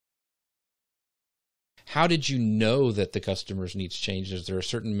how did you know that the customer's needs changed? Is there a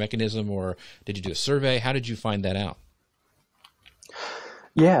certain mechanism, or did you do a survey? How did you find that out?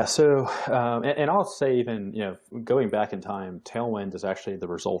 Yeah, so and I'll say even going back in time, Tailwind is actually the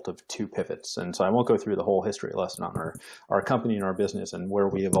result of two pivots, and so I won't go through the whole history lesson on our company and our business and where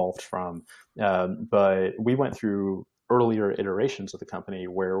we evolved from, but we went through earlier iterations of the company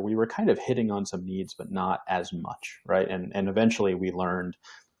where we were kind of hitting on some needs, but not as much, right? And eventually we learned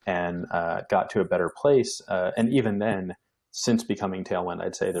and got to a better place, and even then, since becoming Tailwind,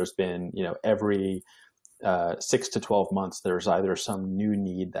 I'd say there's been every 6 to 12 months, there's either some new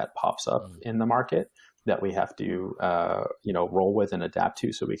need that pops up in the market that we have to, roll with and adapt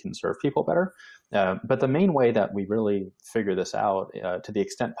to so we can serve people better. But the main way that we really figure this out, to the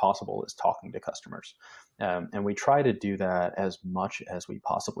extent possible, is talking to customers. And we try to do that as much as we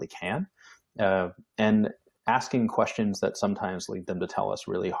possibly can. And asking questions that sometimes lead them to tell us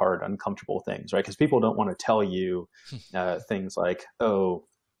really hard, uncomfortable things, right? Because people don't want to tell you things like, oh,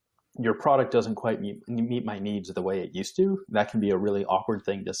 your product doesn't quite meet my needs the way it used to. That can be a really awkward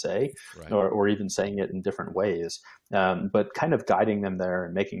thing to say, right? or even saying it in different ways. But kind of guiding them there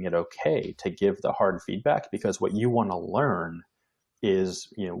and making it okay to give the hard feedback, because what you want to learn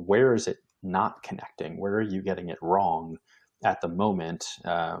is, where is it not connecting? Where are you getting it wrong at the moment,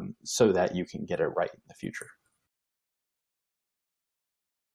 so that you can get it right in the future?